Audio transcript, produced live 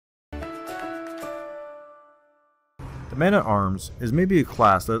The Man-at-Arms is maybe a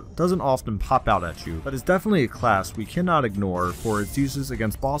class that doesn't often pop out at you, but is definitely a class we cannot ignore for its uses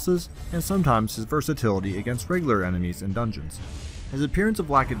against bosses, and sometimes his versatility against regular enemies in dungeons. His appearance of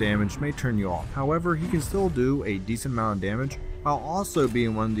lack of damage may turn you off, however he can still do a decent amount of damage, while also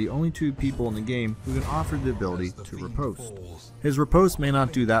being one of the only 2 people in the game who can offer the ability to riposte. His riposte may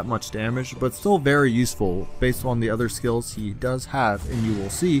not do that much damage, but still very useful based on the other skills he does have, and you will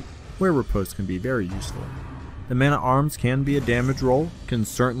see where riposte can be very useful. The Man-at-Arms can be a damage role, can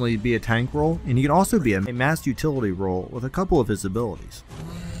certainly be a tank role, and he can also be a mass utility role with a couple of his abilities.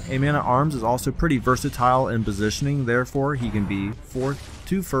 A Man-at-Arms is also pretty versatile in positioning, therefore he can be 4th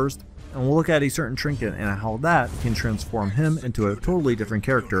to 1st, and we'll look at a certain trinket and how that can transform him into a totally different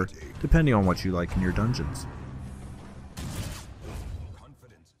character depending on what you like in your dungeons.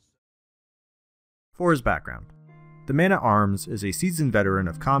 For his background. The Man-at-Arms is a seasoned veteran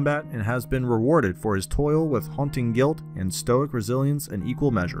of combat and has been rewarded for his toil with haunting guilt and stoic resilience in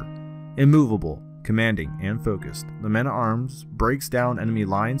equal measure. Immovable, commanding, and focused, the Man-at-Arms breaks down enemy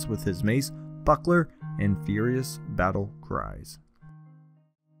lines with his mace, buckler, and furious battle cries.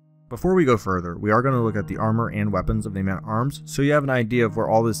 Before we go further, we are going to look at the armor and weapons of the Man-at-Arms, so you have an idea of where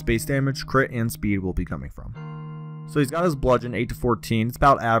all this base damage, crit, and speed will be coming from. So he's got his bludgeon 8 to 14, it's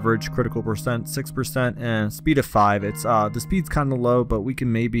about average, critical percent 6%, and speed of 5. It's the speed's kind of low, but we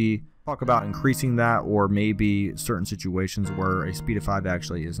can maybe talk about increasing that, or maybe certain situations where a speed of 5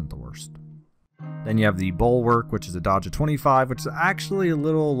 actually isn't the worst. Then you have the Bulwark, which is a dodge of 25, which is actually a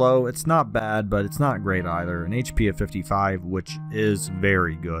little low. It's not bad, but it's not great either. An HP of 55, which is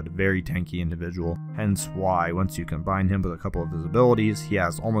very good, very tanky individual. Hence why, once you combine him with a couple of his abilities, he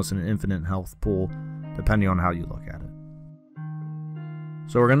has almost an infinite health pool, depending on how you look at it.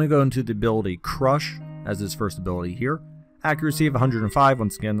 So we're going to go into the ability Crush as his first ability here. Accuracy of 105,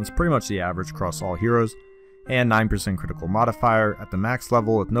 once again, that's pretty much the average across all heroes. And 9% critical modifier at the max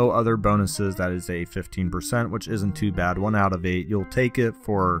level with no other bonuses. That is a 15%, which isn't too bad. 1 out of 8, you'll take it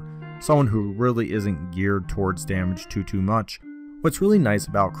for someone who really isn't geared towards damage too much. What's really nice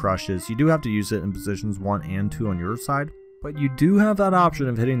about Crush is you do have to use it in positions 1 and 2 on your side, but you do have that option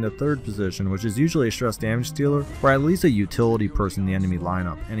of hitting the 3rd position, which is usually a stress damage dealer, or at least a utility person in the enemy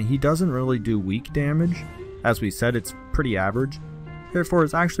lineup, and he doesn't really do weak damage. As we said, it's pretty average. Therefore,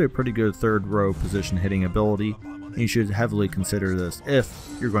 it's actually a pretty good 3rd row position hitting ability, and you should heavily consider this if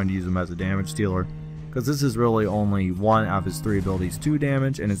you're going to use him as a damage dealer, because this is really only 1 out of his 3 abilities to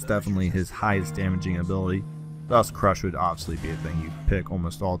damage, and it's definitely his highest damaging ability. Thus, Crush would obviously be a thing you pick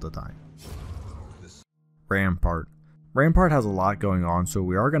almost all the time. Rampart. Rampart has a lot going on, so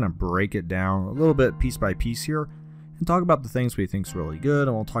we are going to break it down a little bit piece by piece here, and talk about the things we think is really good,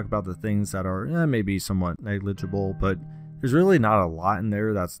 and we'll talk about the things that are maybe somewhat negligible, but there's really not a lot in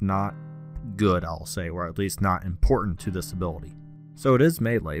there that's not good, I'll say, or at least not important to this ability. So it is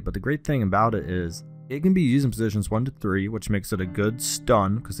melee, but the great thing about it is it can be used in positions 1 to 3, which makes it a good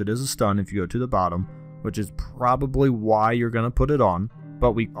stun, because it is a stun if you go to the bottom, which is probably why you're going to put it on.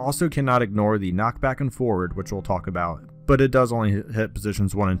 But we also cannot ignore the knockback and forward, which we'll talk about, but it does only hit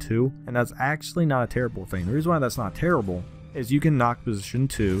positions 1 and 2, and that's actually not a terrible thing. The reason why that's not terrible is you can knock position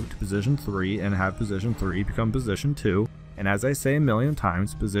 2 to position 3 and have position 3 become position 2. And as I say a million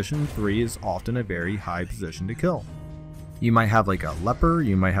times, position 3 is often a very high position to kill. You might have like a Leper,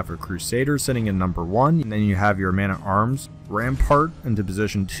 you might have a Crusader sitting in number 1, and then you have your Man-at-Arms Rampart into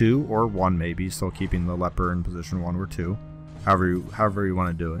position 2 or 1 maybe, still keeping the Leper in position 1 or 2, however you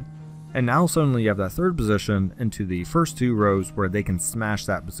want to do it. And now suddenly you have that 3rd position into the first 2 rows where they can smash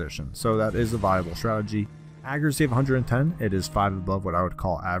that position, so that is a viable strategy. Accuracy of 110, it is 5 above what I would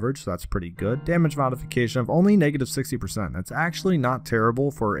call average, so that's pretty good. Damage modification of only negative 60%. That's actually not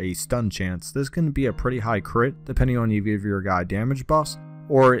terrible for a stun chance. This can be a pretty high crit, depending on if you give your guy damage buffs,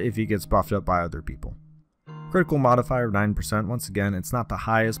 or if he gets buffed up by other people. Critical modifier of 9%, once again, it's not the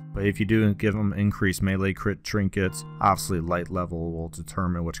highest, but if you do give him increased melee crit trinkets, obviously light level will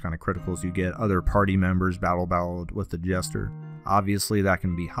determine which kind of criticals you get. Other party members battled with the Jester. Obviously that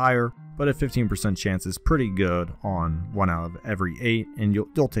can be higher, but a 15% chance is pretty good on 1 out of every 8, and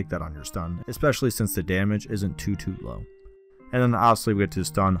you'll take that on your stun, especially since the damage isn't too low. And then obviously we get to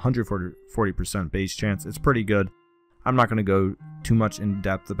stun, 140% base chance, it's pretty good. I'm not going to go too much in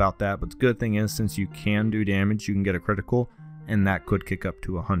depth about that, but the good thing is since you can do damage, you can get a critical, and that could kick up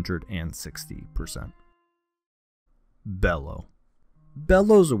to 160%. Bellow.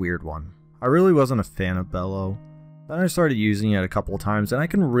 Bellow's a weird one. I really wasn't a fan of Bellow. Then I started using it a couple of times, and I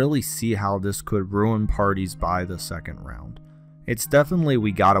can really see how this could ruin parties by the 2nd round. It's definitely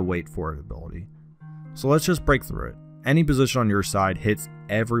we gotta wait for it ability. So let's just break through it. any position on your side hits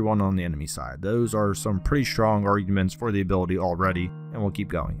everyone on the enemy side. Those are some pretty strong arguments for the ability already, and we'll keep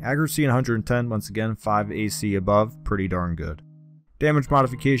going. Accuracy 110, once again 5 AC above, pretty darn good. Damage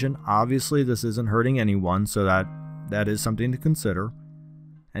modification, obviously this isn't hurting anyone, so that is something to consider.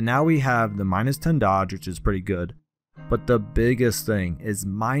 And now we have the -10 dodge, which is pretty good. But the biggest thing is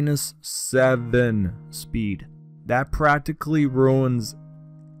 -7 speed. That practically ruins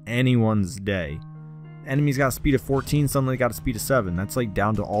anyone's day. Enemies got a speed of 14, suddenly got a speed of 7. That's like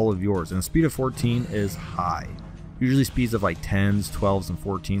down to all of yours. And a speed of 14 is high. Usually speeds of like 10s, 12s, and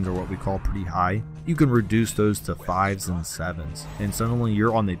 14s are what we call pretty high. You can reduce those to 5s and 7s. And suddenly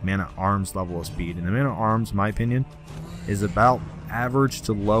you're on the man-at-arms level of speed. And the man-at-arms, in my opinion, is about average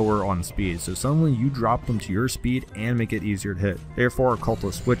to lower on speed. So suddenly you drop them to your speed and make it easier to hit. Therefore,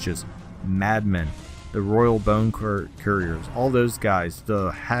 occultist witches, madmen, the royal bone couriers, all those guys,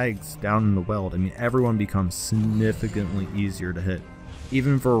 the hags down in the weld, I mean everyone becomes significantly easier to hit.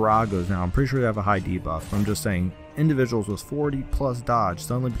 Even Viragos now, I'm pretty sure they have a high debuff. I'm just saying individuals with 40 plus dodge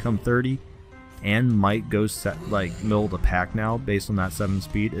suddenly become 30 and might go middle of the pack now based on that 7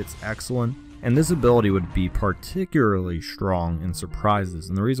 speed. It's excellent. And this ability would be particularly strong in surprises.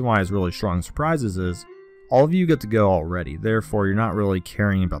 And the reason why it's really strong in surprises is all of you get to go already. Therefore, you're not really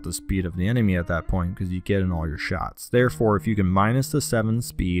caring about the speed of the enemy at that point because you get in all your shots. Therefore, if you can minus the 7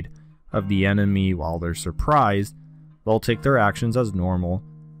 speed of the enemy while they're surprised, they'll take their actions as normal.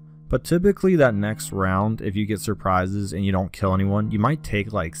 But typically that next round, if you get surprises and you don't kill anyone, you might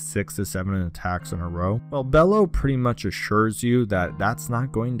take like 6 to 7 attacks in a row. Well, Bellow pretty much assures you that that's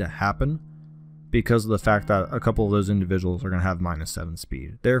not going to happen, because of the fact that a couple of those individuals are going to have -7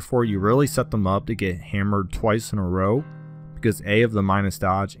 speed. Therefore, you really set them up to get hammered twice in a row, because A of the minus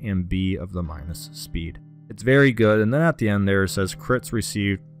dodge and B of the minus speed. It's very good, and then at the end there it says crits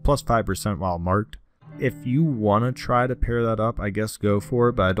received plus 5% while marked. If you want to try to pair that up, I guess go for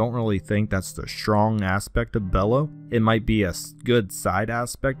it, but I don't really think that's the strong aspect of Bellow. It might be a good side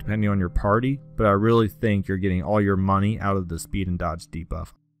aspect depending on your party, but I really think you're getting all your money out of the speed and dodge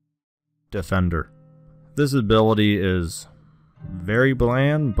debuff. Defender. This ability is very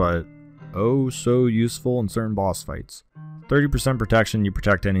bland, but oh so useful in certain boss fights. 30% protection, you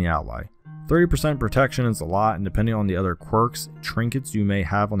protect any ally. 30% protection is a lot, and depending on the other quirks, trinkets you may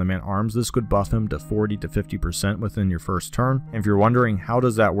have on the man-at-arms, this could buff him to 40 to 50% within your first turn. And if you're wondering how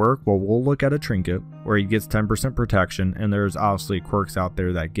does that work, well, we'll look at a trinket where he gets 10% protection, and there's obviously quirks out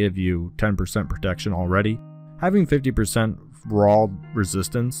there that give you 10% protection already. Having 50% raw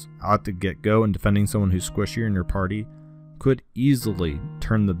resistance out the get-go and defending someone who's squishier in your party could easily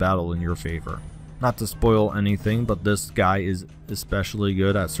turn the battle in your favor. Not to spoil anything, but this guy is especially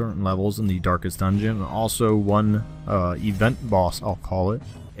good at certain levels in the darkest dungeon, and also one event boss, I'll call it.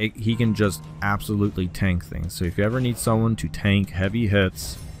 He can just absolutely tank things. So if you ever need someone to tank heavy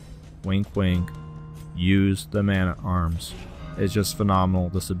hits, wink wink, use the man-at-arms. It's just phenomenal.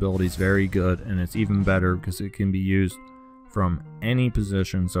 This ability is very good, and it's even better because it can be used from any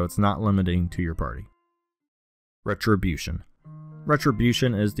position, so it's not limiting to your party. Retribution.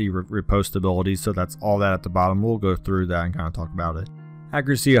 Retribution is the riposte ability, so that's all that at the bottom. We'll go through that and kind of talk about it.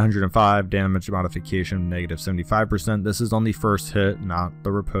 Accuracy 105, damage modification -75%. This is on the first hit, not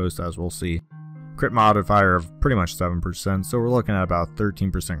the riposte, as we'll see. Crit modifier of pretty much 7%, so we're looking at about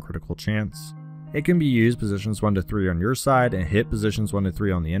 13% critical chance. It can be used positions 1 to 3 on your side and hit positions 1 to 3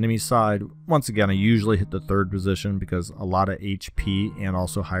 on the enemy side. Once again, I usually hit the third position because a lot of HP and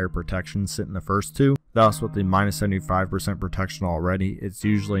also higher protection sit in the first two. Thus, with the -75% protection already, it's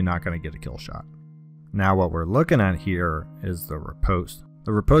usually not going to get a kill shot. Now what we're looking at here is the riposte.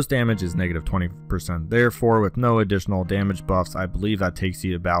 The riposte damage is -20%. Therefore, with no additional damage buffs, I believe that takes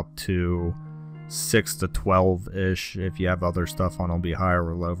you about to 6 to 12-ish. If you have other stuff on, it'll be higher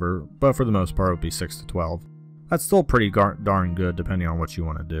or lower, but for the most part, it'll be 6 to 12. That's still pretty darn good depending on what you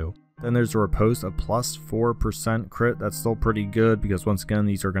want to do. Then there's a riposte of plus 4% crit. That's still pretty good because once again,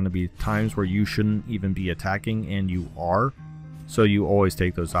 these are going to be times where you shouldn't even be attacking and you are. So you always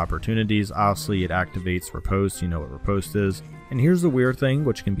take those opportunities. Obviously, it activates riposte. You know what riposte is. And here's the weird thing,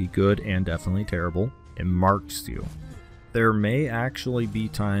 which can be good and definitely terrible. It marks you. There may actually be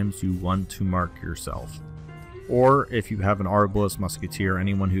times you want to mark yourself. Or if you have an Arbalist, Musketeer,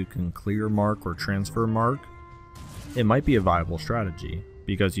 anyone who can clear mark or transfer mark, it might be a viable strategy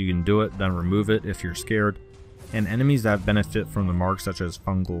because you can do it, then remove it if you're scared. And enemies that benefit from the mark, such as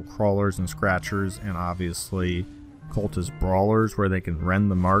fungal crawlers and scratchers, and obviously cultist brawlers where they can rend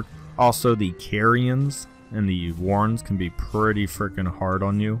the mark. Also, the carrions and the warns can be pretty freaking hard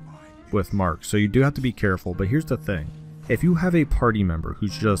on you with marks, so you do have to be careful. But here's the thing. If you have a party member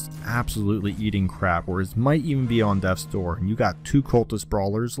who's just absolutely eating crap or might even be on death's door and you got 2 cultist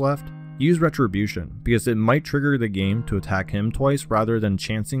brawlers left, use Retribution, because it might trigger the game to attack him twice rather than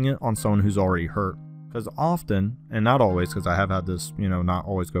chancing it on someone who's already hurt. Because often, and not always, because I have had this, not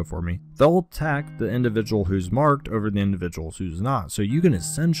always go for me, they'll attack the individual who's marked over the individuals who's not. So you can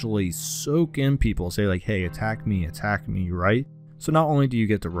essentially soak in people, say like, hey, attack me, right? So not only do you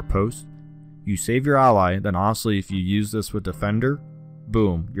get to riposte, you save your ally, then honestly, if you use this with Defender,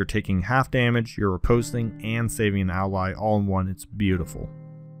 boom, you're taking half damage, you're riposting, and saving an ally all in one. It's beautiful.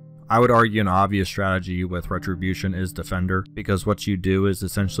 I would argue an obvious strategy with Retribution is Defender, because what you do is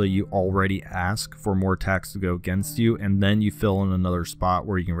essentially you already ask for more attacks to go against you, and then you fill in another spot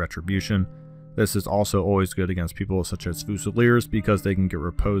where you can Retribution. This is also always good against people such as Fusiliers because they can get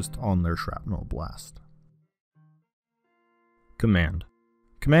riposted on their Shrapnel Blast. Command.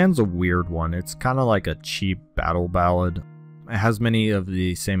 Command's a weird one. It's kind of like a cheap Battle Ballad. It has many of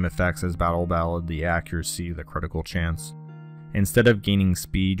the same effects as Battle Ballad, the accuracy, the critical chance. Instead of gaining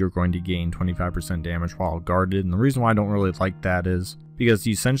speed, you're going to gain 25% damage while guarded, and the reason why I don't really like that is because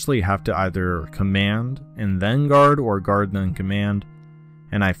you essentially have to either command and then guard, or guard then command,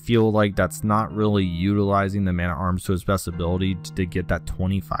 and I feel like that's not really utilizing the Man-at-Arms to its best ability to get that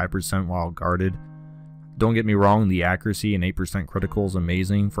 25% while guarded. Don't get me wrong, the accuracy and 8% critical is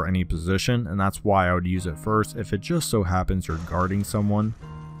amazing for any position, and that's why I would use it first. If it just so happens you're guarding someone,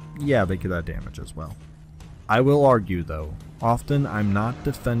 yeah, they get that damage as well. I will argue though, often I'm not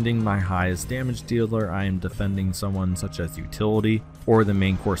defending my highest damage dealer, I am defending someone such as Utility or the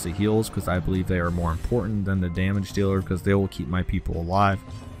main course of heals, because I believe they are more important than the damage dealer because they will keep my people alive.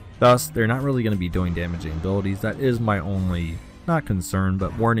 Thus, they're not really going to be doing damaging abilities. That is my only, not concern,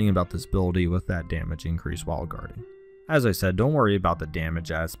 but warning about this ability with that damage increase while guarding. As I said, don't worry about the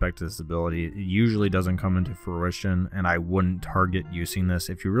damage aspect of this ability. It usually doesn't come into fruition, and I wouldn't target using this.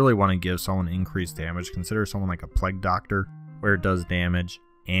 If you really want to give someone increased damage, consider someone like a Plague Doctor, where it does damage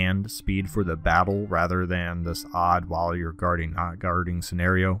and speed for the battle rather than this odd while you're guarding, not guarding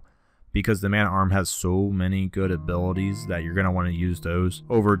scenario. Because the Man-at-Arm has so many good abilities that you're going to want to use those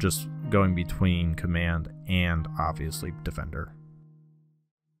over just going between command and obviously Defender.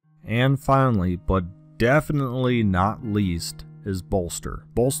 And finally, but definitely not least, is Bolster.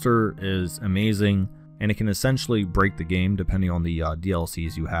 Bolster is amazing, and it can essentially break the game depending on the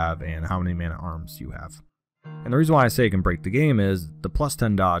DLCs you have and how many Man-at-Arms you have. And the reason why I say it can break the game is the plus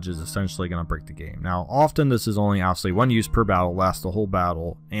 10 dodge is essentially going to break the game. Now, often this is only obviously one use per battle, lasts the whole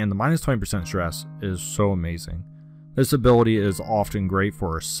battle, and the minus 20% stress is so amazing. This ability is often great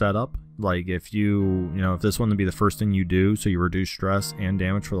for a setup, like if if this one would be the first thing you do, so you reduce stress and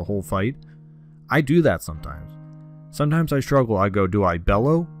damage for the whole fight. I do that sometimes. Sometimes I struggle. I go, do I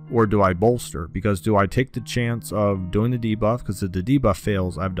bellow or do I bolster? Because do I take the chance of doing the debuff? Because if the debuff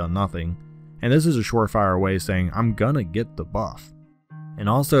fails, I've done nothing. And this is a surefire way of saying I'm gonna get the buff. And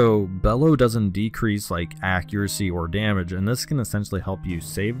also, bellow doesn't decrease like accuracy or damage, and this can essentially help you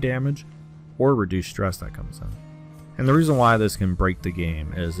save damage or reduce stress that comes in. And the reason why this can break the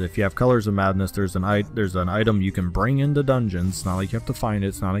game is if you have Colors of Madness, there's an item you can bring into dungeons. It's not like you have to find it,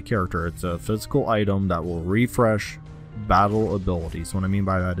 it's not a character, it's a physical item that will refresh battle abilities. What I mean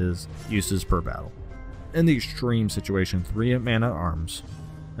by that is uses per battle. In the extreme situation, 3 Man-at-Arms,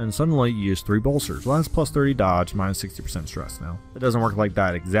 and suddenly you use 3 bolsters. Well, that's plus 30 dodge, minus 60% stress now. It doesn't work like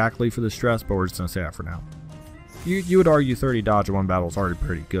that exactly for the stress, but we're just going to say that for now. You would argue 30 dodge in one battle is already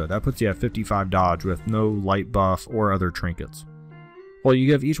pretty good. That puts you at 55 dodge with no light buff or other trinkets. Well, you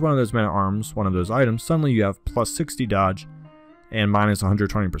give each one of those Man-at-Arms one of those items, suddenly you have plus 60 dodge and minus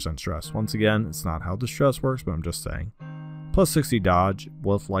 120% stress. Once again, it's not how the stress works, but I'm just saying. Plus 60 dodge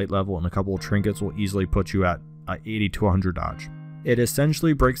with light level and a couple of trinkets will easily put you at 80 to 100 dodge. It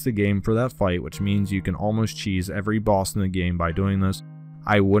essentially breaks the game for that fight, which means you can almost cheese every boss in the game by doing this.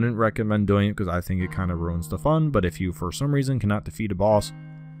 I wouldn't recommend doing it because I think it kind of ruins the fun, but if you for some reason cannot defeat a boss,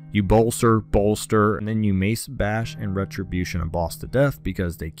 you bolster, and then you mace, bash, and retribution a boss to death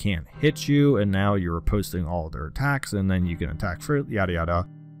because they can't hit you, and now you're posting all of their attacks, and then you can attack for yada yada.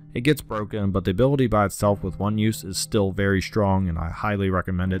 It gets broken, but the ability by itself with one use is still very strong, and I highly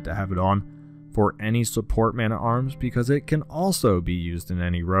recommend it to have it on for any support Man-at-Arms because it can also be used in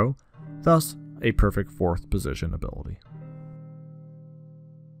any row, thus a perfect 4th position ability.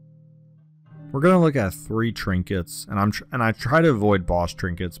 We're going to look at 3 trinkets, and I try to avoid boss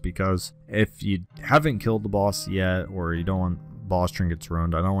trinkets because if you haven't killed the boss yet or you don't want boss trinkets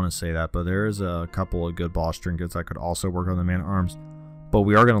ruined, I don't want to say that, but there is a couple of good boss trinkets that could also work on the Man-at-Arms. But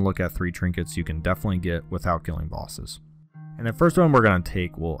we are going to look at 3 trinkets you can definitely get without killing bosses. And the first one we're going to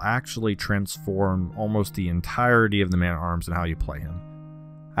take will actually transform almost the entirety of the Man-at-Arms and how you play him.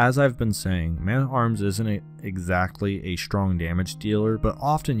 As I've been saying, Man-at-Arms isn't exactly a strong damage dealer, but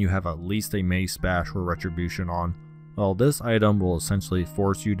often you have at least a Mace Bash or Retribution on. Well, this item will essentially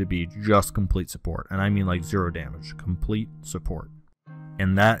force you to be just complete support, and I mean like 0 damage, complete support.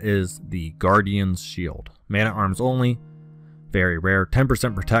 And that is the Guardian's Shield. Man-at-Arms only, very rare,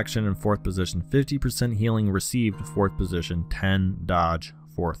 10% protection in 4th position, 50% healing received 4th position, 10 dodge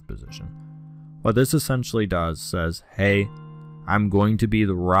 4th position. What this essentially does says, hey, I'm going to be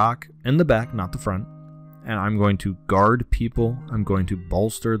the rock in the back, not the front, and I'm going to guard people, I'm going to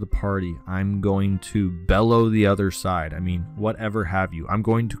bolster the party, I'm going to bellow the other side, I mean, whatever have you. I'm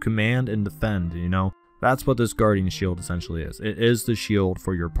going to command and defend, you know? That's what this Guardian Shield essentially is. It is the shield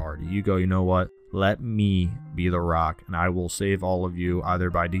for your party. You go, you know what? Let me be the rock, and I will save all of you either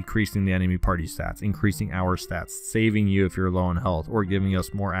by decreasing the enemy party stats, increasing our stats, saving you if you're low on health, or giving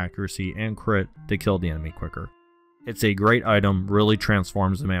us more accuracy and crit to kill the enemy quicker. It's a great item, really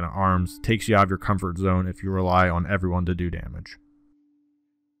transforms the Man-at-Arms, takes you out of your comfort zone if you rely on everyone to do damage.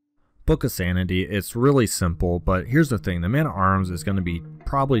 Book of Sanity, it's really simple, but here's the thing, the Man-at-Arms is going to be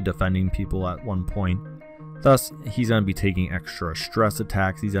probably defending people at one point. Thus, he's going to be taking extra stress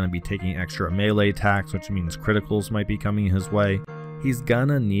attacks, he's going to be taking extra melee attacks, which means criticals might be coming his way. He's going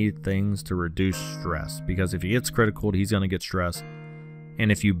to need things to reduce stress, because if he gets critical, he's going to get stress.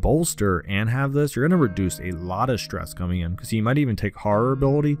 And if you bolster and have this, you're going to reduce a lot of stress coming in, because he might even take horror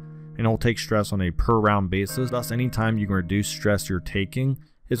ability, and he'll take stress on a per round basis. Thus, anytime you can reduce stress you're taking,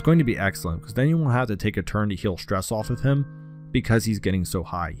 it's going to be excellent, because then you won't have to take a turn to heal stress off of him, because he's getting so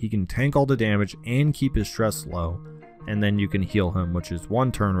high. He can tank all the damage and keep his stress low, and then you can heal him, which is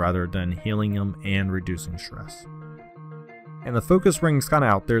one turn rather than healing him and reducing stress. And the focus ring's kind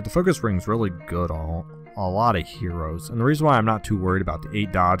of out there. The focus ring's really good on a lot of heroes, and the reason why I'm not too worried about the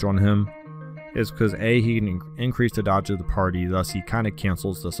 8 dodge on him is because A, he can increase the dodge of the party, thus he kind of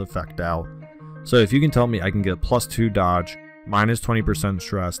cancels this effect out. So if you can tell me I can get +2 dodge, minus 20%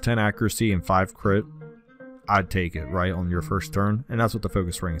 stress, 10 accuracy, and 5 crit, I'd take it, right, on your first turn, and that's what the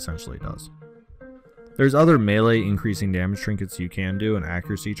focus ring essentially does. There's other melee increasing damage trinkets you can do, and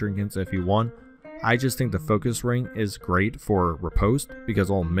accuracy trinkets if you want. I just think the focus ring is great for riposte, because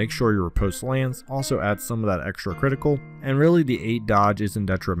it'll make sure your riposte lands, also adds some of that extra critical, and really the 8 dodge isn't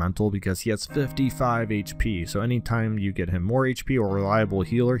detrimental because he has 55 HP, so anytime you get him more HP or reliable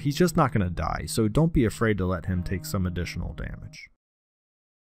healer, he's just not going to die, so don't be afraid to let him take some additional damage.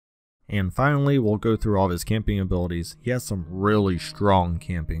 And finally, we'll go through all of his camping abilities. He has some really strong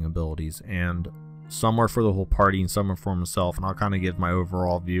camping abilities, and some are for the whole party and some are for himself, and I'll kind of give my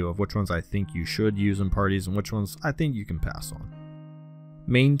overall view of which ones I think you should use in parties and which ones I think you can pass on.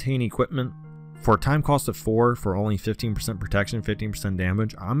 Maintain equipment. For a time cost of 4 for only 15% protection, 15%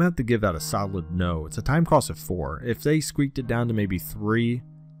 damage, I'm going to have to give that a solid no. It's a time cost of 4. If they squeaked it down to maybe 3,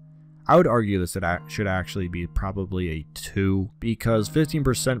 I would argue this should actually be probably a 2, because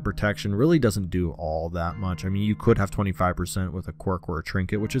 15% protection really doesn't do all that much. I mean, you could have 25% with a quirk or a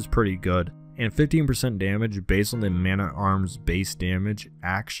trinket, which is pretty good. And 15% damage based on the Man-at-Arms base damage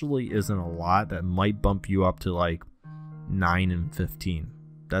actually isn't a lot. That might bump you up to like 9 and 15.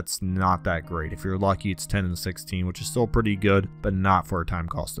 That's not that great. If you're lucky, it's 10 and 16, which is still pretty good, but not for a time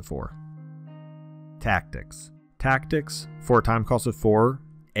cost of 4. Tactics. Tactics for a time cost of 4.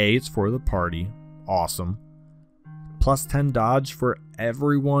 A, it's for the party. Awesome. Plus 10 dodge for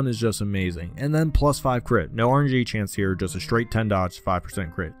everyone is just amazing. And then plus 5 crit. No RNG chance here, just a straight 10 dodge,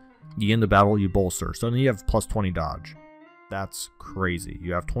 5% crit. You end the battle, you bolster. So then you have plus 20 dodge. That's crazy.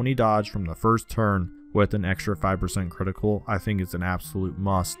 You have 20 dodge from the first turn with an extra 5% critical. I think it's an absolute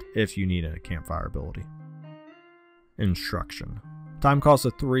must if you need a campfire ability. Instruction. Time cost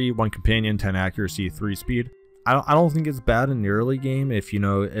of 3, 1 companion, 10 accuracy, 3 speed. I don't think it's bad in the early game if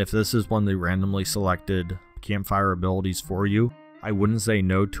this is one of the randomly selected campfire abilities for you. I wouldn't say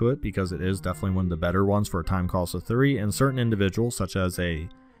no to it because it is definitely one of the better ones for a time cost of 3, and certain individuals such as a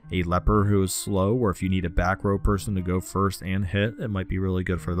leper who is slow, or if you need a back row person to go first and hit, it might be really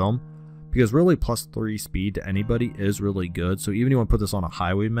good for them. Because really plus 3 speed to anybody is really good, so even if you want to put this on a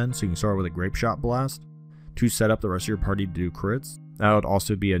highwayman, so you can start with a grape shot blast to set up the rest of your party to do crits, that would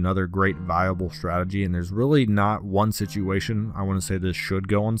also be another great viable strategy. And there's really not one situation I want to say this should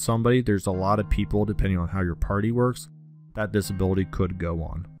go on somebody. There's a lot of people, depending on how your party works, that this ability could go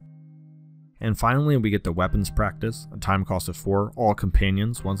on. And finally, we get the weapons practice, a time cost of 4, all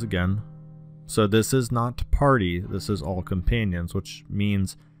companions once again. So this is not party, this is all companions, which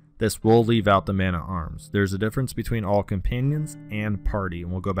means this will leave out the Man-at-Arms. There's a difference between all companions and party,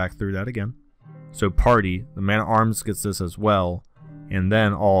 and we'll go back through that again. So party, the man-at-arms gets this as well, and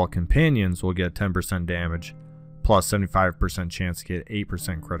then all companions will get 10% damage, plus 75% chance to get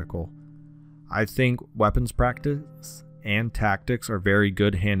 8% critical. I think weapons practice and tactics are very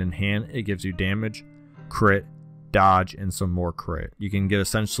good hand in hand. It gives you damage, crit, dodge, and some more crit. You can get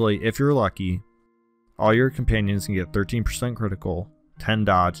essentially, if you're lucky, all your companions can get 13% critical, 10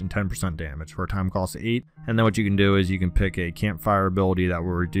 dodge, and 10% damage for a time cost of 8. And then what you can do is you can pick a campfire ability that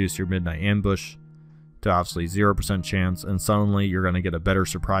will reduce your midnight ambush to obviously 0% chance, and suddenly you're going to get a better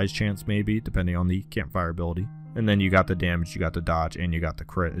surprise chance maybe, depending on the campfire ability. And then you got the damage, you got the dodge, and you got the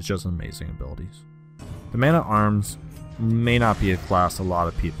crit. It's just amazing abilities. The man-at-arms may not be a class a lot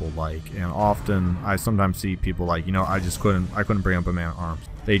of people like, and often I sometimes see people like, you know, I couldn't bring up a man-at-arms.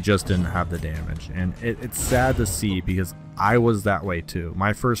 They just didn't have the damage, and it's sad to see because I was that way too.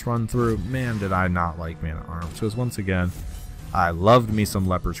 My first run through, man, did I not like man-at-arms, because once again, I loved me some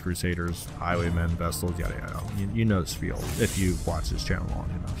Lepers, Crusaders, Highwaymen, Vestals, yada yada. You know this feel if you watch this channel long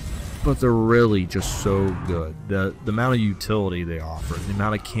enough. But they're really just so good. The amount of utility they offer, the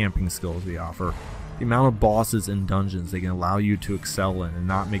amount of camping skills they offer, the amount of bosses and dungeons they can allow you to excel in and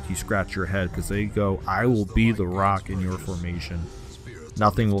not make you scratch your head because they go, I will be the rock in your formation.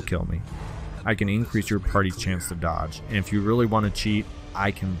 Nothing will kill me. I can increase your party's chance to dodge, and if you really want to cheat,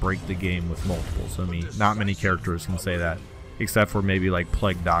 I can break the game with multiples. I mean, not many characters can say that, except for maybe like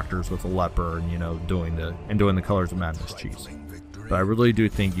Plague Doctors with a leper and, you know, doing the Colors of Madness cheese. But I really do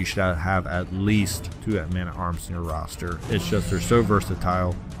think you should have at least 2 man-at-arms in your roster. It's just they're so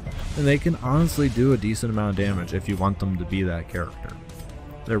versatile, and they can honestly do a decent amount of damage if you want them to be that character.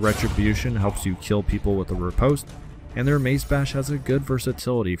 Their Retribution helps you kill people with a riposte, and their Mace Bash has a good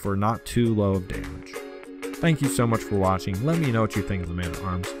versatility for not too low of damage. Thank you so much for watching. Let me know what you think of the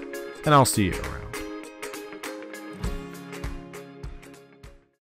man-at-arms, and I'll see you around.